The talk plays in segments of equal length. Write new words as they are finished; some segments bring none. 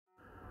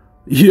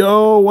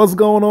Yo, what's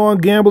going on,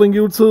 gambling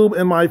YouTube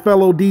and my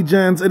fellow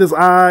DGens? It is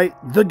I,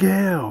 the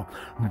Gale,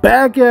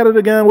 back at it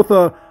again with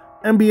a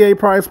NBA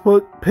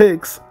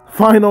Prizepicks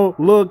final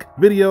look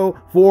video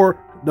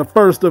for the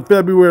 1st of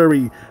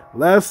February.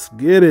 Let's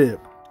get it.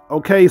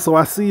 Okay, so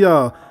I see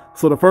so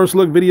the first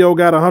look video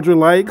got 100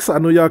 likes. I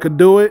knew y'all could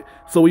do it.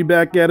 So we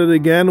back at it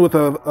again with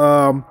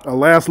a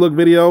last look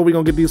video. We're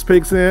gonna get these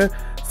picks in.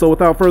 So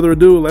without further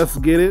ado, let's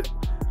get it.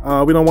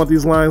 We don't want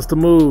these lines to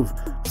move.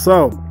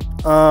 So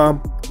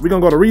we're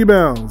gonna go to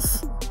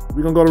rebounds.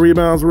 We're gonna go to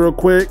rebounds real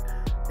quick,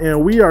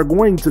 and we are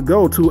going to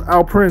go to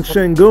Prince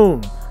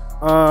Sengun.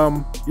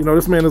 You know,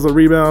 this man is a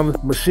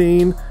rebound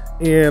machine,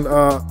 and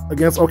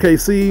against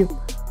OKC,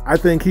 I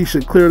think he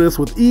should clear this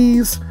with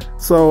ease.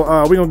 So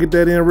we're gonna get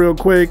that in real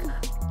quick,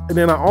 and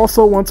then I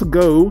also want to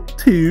go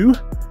to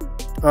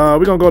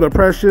we're gonna go to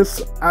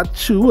Precious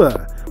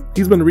Achiuwa.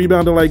 He's been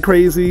rebounding like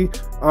crazy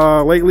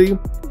lately,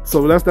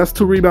 so that's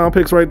 2 rebound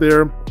picks right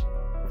there.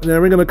 And then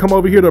we're going to come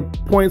over here to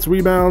points,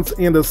 rebounds,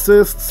 and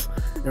assists.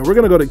 And we're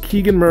going to go to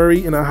Keegan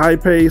Murray in a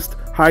high-paced,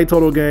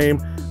 high-total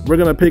game. We're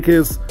going to pick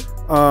his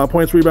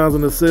points, rebounds,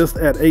 and assists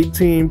at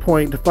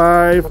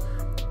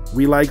 18.5.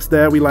 We likes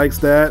that. We likes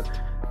that.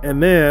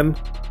 And then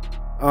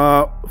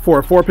for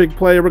a 4-pick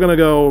play, we're going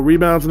to go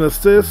rebounds and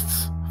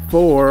assists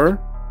for...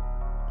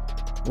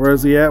 Where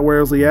is he at? Where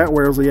is he at?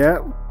 Where is he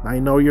at? I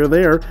know you're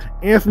there.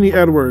 Anthony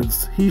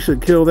Edwards. He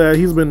should kill that.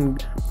 He's been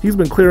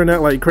clearing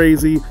that like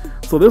crazy.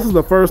 So this is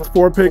the first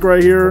 4-pick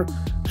right here.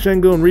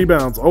 Sengun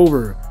rebounds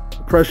over.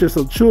 Precious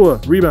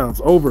Achiuwa rebounds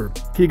over.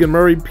 Keegan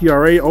Murray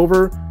PRA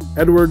over.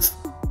 Edwards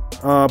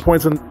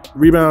points and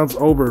rebounds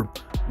over.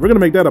 We're gonna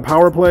make that a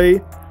power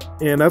play,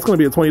 and that's gonna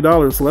be at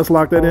 $20. So let's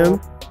lock that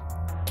in.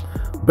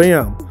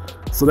 Bam.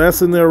 So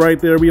that's in there right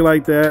there. We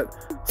like that.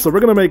 So we're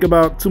gonna make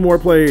about 2 more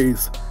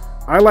plays.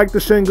 I like the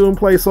Sengun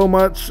play so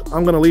much,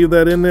 I'm going to leave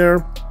that in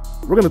there.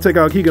 We're going to take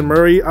out Keegan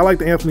Murray. I like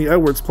the Anthony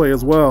Edwards play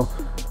as well.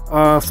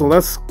 So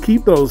let's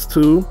keep those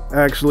 2,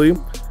 actually.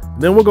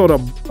 Then we'll go to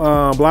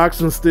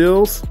blocks and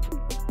steals.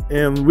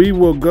 And we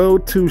will go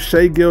to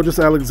Shai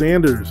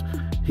Gilgeous-Alexander's.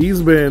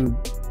 He's been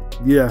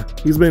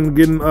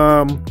getting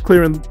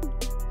clearing.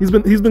 He's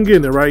been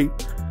getting it, right?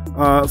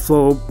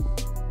 So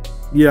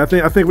yeah, I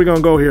think we're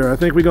gonna go here. I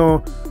think we're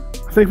gonna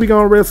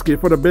risk it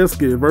for the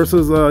biscuit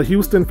versus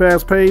Houston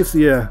fast pace.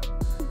 Yeah,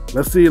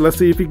 let's see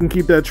if he can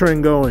keep that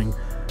trend going.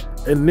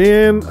 And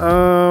then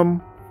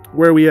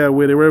where we at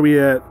with it? Where we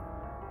at?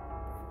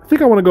 I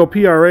think I want to go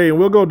PRA, and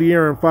we'll go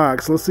De'Aaron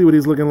Fox. Let's see what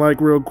he's looking like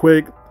real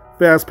quick.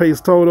 Fast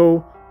paced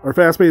total or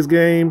fast paced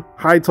game,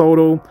 high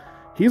total.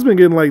 He's been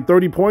getting like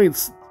 30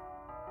 points.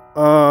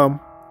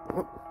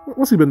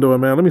 What's he been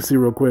doing, man? Let me see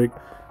real quick.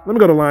 Let me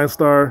go to Line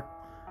Star.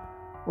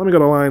 Let me go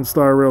to Line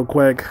Star real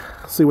quick,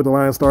 see what the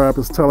Line Star app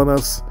is telling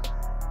us.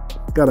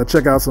 Gotta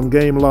check out some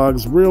game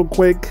logs real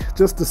quick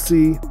just to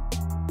see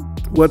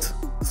what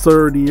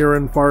Sir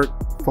De'Aaron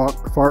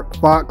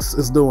Fox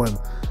is doing.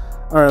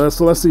 Alright,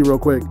 so let's see real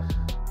quick.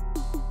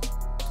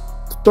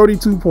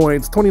 32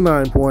 points,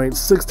 29 points,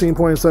 16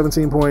 points,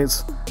 17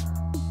 points.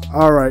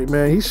 Alright,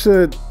 man, he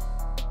should.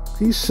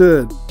 You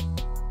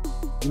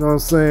know what I'm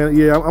saying?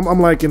 Yeah, I'm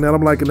liking that.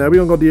 We're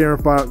gonna go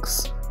De'Aaron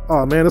Fox.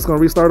 Oh man, it's gonna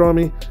restart on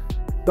me.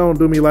 Don't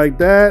do me like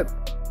that.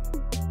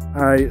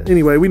 All right.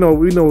 Anyway, we know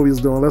what he's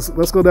doing.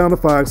 Let's go down to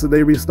Fox.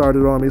 They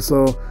restarted on me,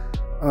 so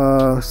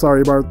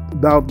sorry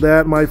about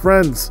that, my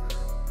friends.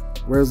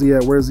 Where's he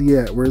at? Where's he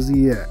at? Where's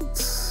he at?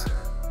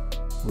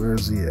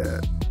 Where's he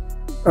at?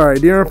 All right,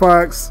 De'Aaron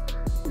Fox,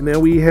 and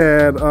then we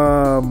had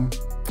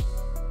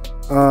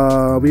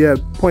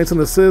points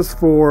and assists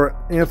for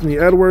Anthony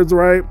Edwards.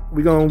 Right?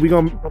 We gonna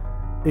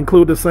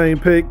include the same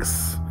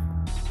picks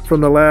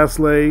from the last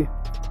lay,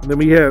 and then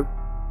we had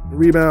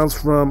rebounds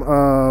from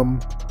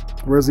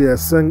where's he at?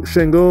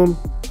 Sengun.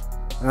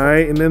 All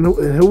right, and then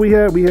who we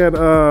had? We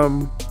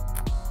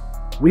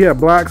had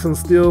blocks and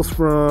steals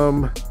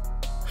from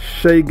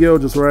Shai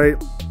Gilgeous,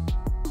 right?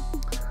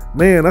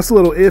 Man, that's a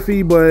little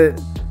iffy, but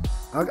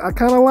I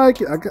kind of like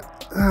it.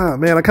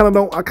 Man, I kind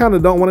of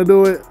don't want to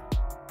do it.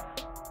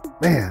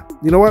 Man,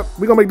 you know what?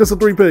 We're gonna make this a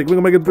 3-pick. We're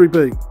gonna make it a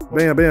 3-pick.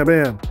 Bam, bam,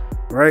 bam.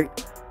 Right?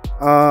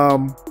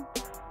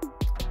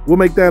 We'll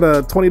make that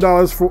a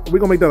 $20 for. We're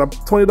gonna make that a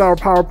 $20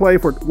 power play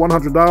for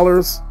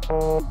 $100.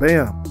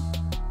 Bam.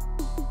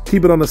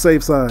 Keep it on the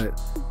safe side,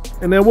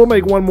 and then we'll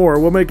make one more.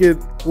 We'll make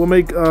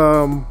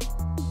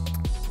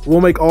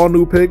all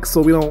new picks,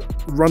 so we don't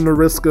run the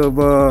risk of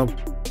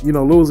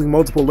losing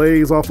multiple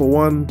lays off of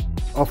one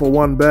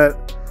bet.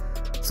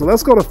 So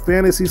let's go to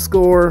fantasy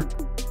score,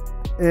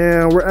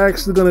 and we're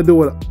actually gonna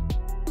do it.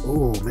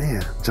 Oh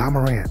man, Ja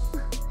Morant.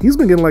 He's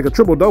been getting like a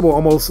triple-double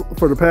almost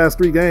for the past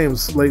 3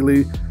 games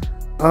lately.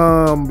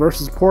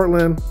 Versus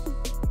Portland.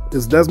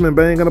 Is Desmond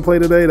Bane gonna play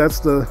today? That's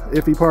the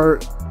iffy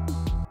part.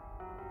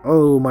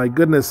 Oh my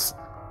goodness.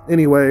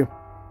 Anyway,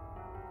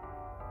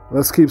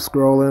 let's keep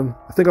scrolling.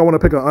 I think I want to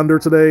pick an under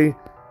today,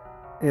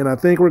 and I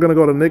think we're gonna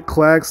go to Nick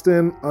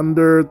Claxton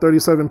under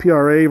 37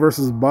 PRA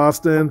versus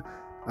Boston.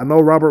 I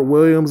know Robert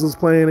Williams is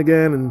playing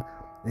again, and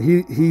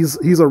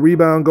he's a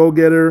rebound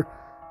go-getter.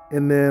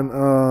 And then,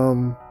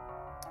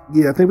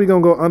 yeah, I think we're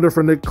going to go under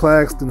for Nick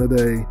Claxton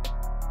today.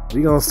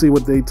 We're going to see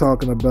what they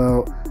talking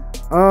about.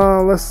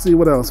 Let's see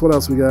what else. What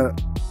else we got?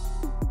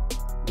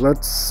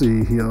 Let's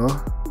see here.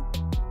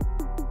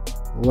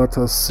 Let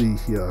us see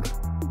here.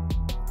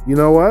 You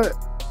know what?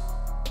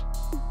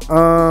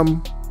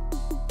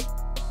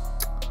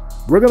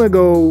 We're gonna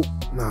go.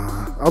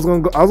 Nah, I was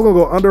gonna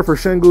go under for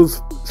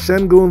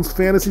Şengün's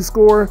fantasy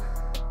score.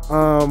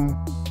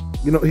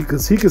 You know,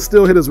 because he could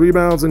still hit his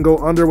rebounds and go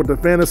under with the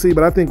fantasy,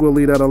 but I think we'll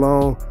leave that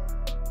alone.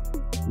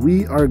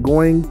 We are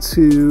going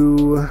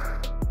to.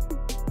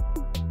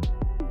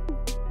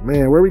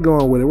 Man, where are we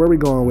going with it? Where are we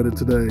going with it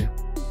today?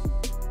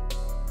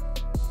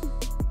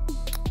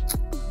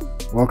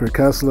 Walker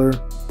Kessler.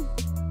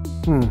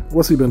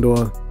 What's he been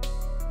doing?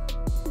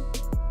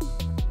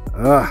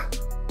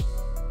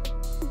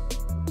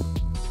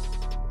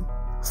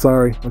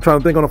 Sorry. I'm trying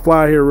to think on the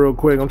fly here real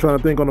quick.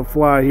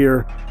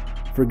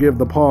 Forgive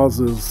the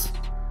pauses.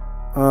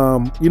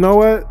 You know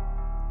what?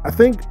 I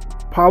think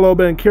Paolo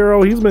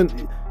Banchero, he's been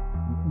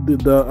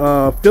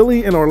the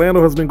Philly and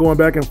Orlando has been going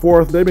back and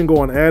forth. They've been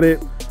going at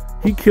it.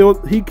 He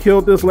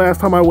killed this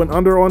last time I went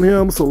under on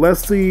him. So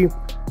let's see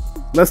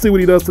what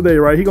he does today,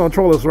 right? He gonna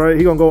troll us, right?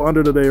 He gonna go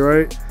under today,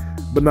 right?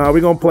 But nah,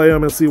 we gonna play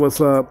him and see what's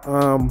up.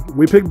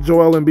 We picked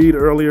Joel Embiid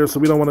earlier, so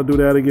we don't want to do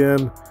that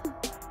again.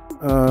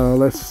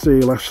 Let's see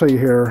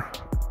here.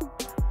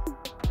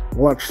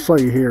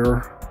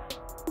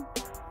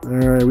 All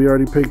right, we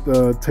already picked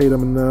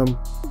Tatum and them.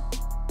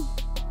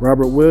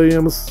 Robert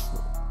Williams,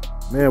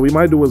 man, we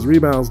might do his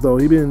rebounds though.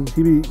 He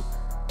be.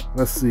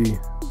 Let's see.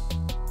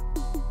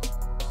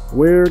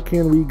 Where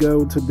can we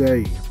go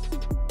today?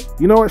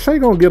 You know what? Shea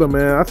gonna get him,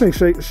 man. I think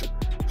Shea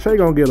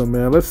gonna get him,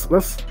 man.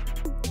 Let's.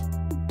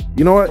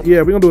 You know what?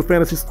 Yeah, we're gonna do a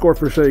fantasy score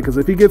for Shea because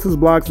if he gets his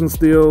blocks and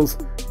steals,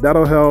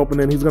 that'll help, and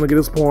then he's gonna get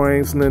his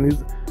points, and then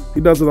he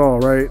does it all,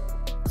 right?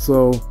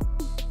 So,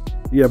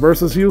 yeah,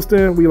 versus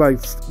Houston, we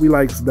likes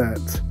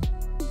that.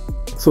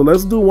 So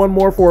let's do one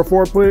more for a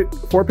four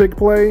pick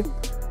play,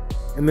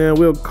 and then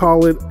we'll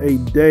call it a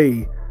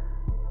day.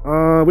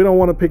 We don't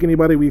want to pick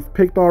anybody we've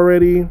picked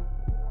already.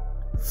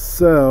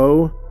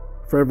 So,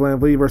 Fred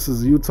VanVleet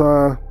versus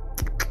Utah.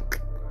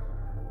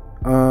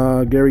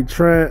 Gary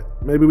Trent.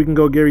 Maybe we can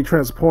go Gary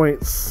Trent's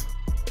points.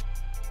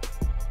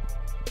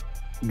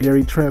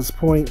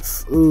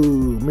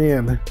 Ooh,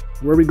 man.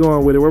 Where are we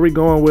going with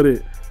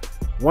it?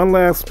 One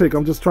last pick.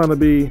 I'm just trying to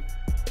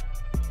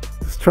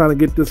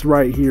get this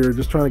right here.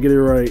 Just trying to get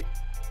it right.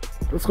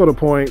 Let's go to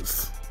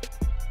points.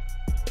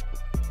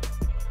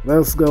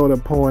 I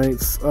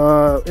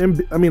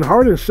mean,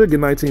 Harden should get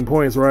 19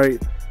 points,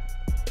 right?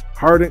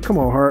 Harden, come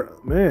on, Harden.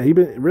 Man,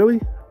 really?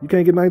 You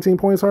can't get 19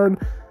 points, Harden?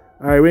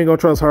 All right, we ain't gonna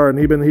trust Harden.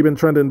 He been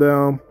trending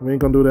down. We ain't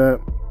gonna do that.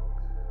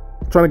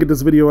 I'm trying to get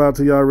this video out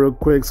to y'all real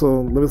quick.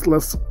 So let's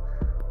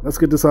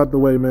get this out the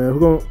way, man.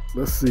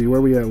 Let's see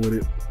where we at with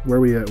it.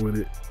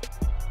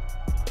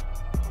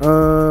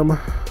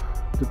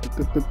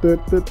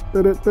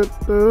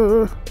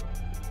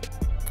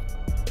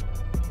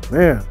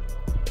 Man,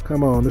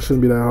 come on. This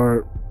shouldn't be that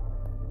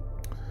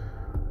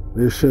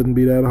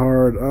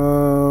hard.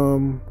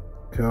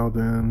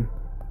 Keldon.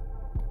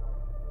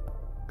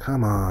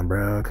 Come on,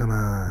 bro. Come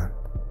on.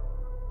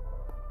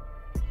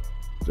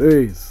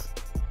 Jeez.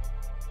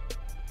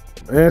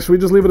 Man, should we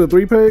just leave it a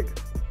 3-pick?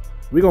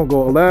 We gonna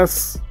go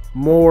less,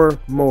 more.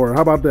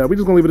 How about that? We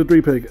just gonna leave it a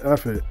 3-pick.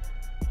 F it.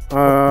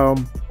 I'll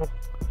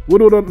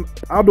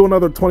do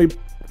another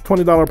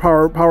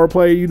 $20 power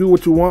play. You do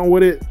what you want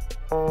with it,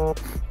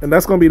 and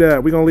that's gonna be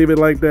that. We're gonna leave it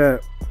like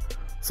that.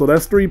 So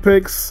that's 3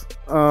 picks.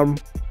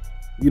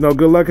 You know,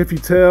 good luck if you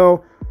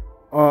tell.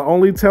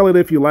 Only tell it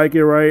if you like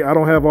it, right? I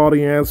don't have all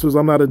the answers.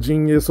 I'm not a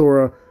genius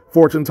or a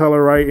fortune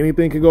teller, right?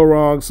 Anything can go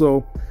wrong.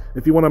 So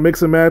if you want to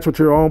mix and match with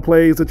your own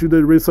plays that you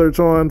did research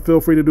on,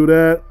 feel free to do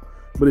that.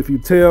 But if you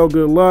tell,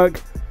 good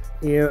luck.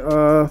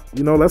 And,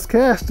 you know, let's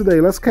cash today.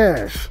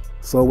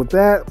 So with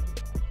that,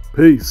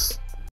 peace.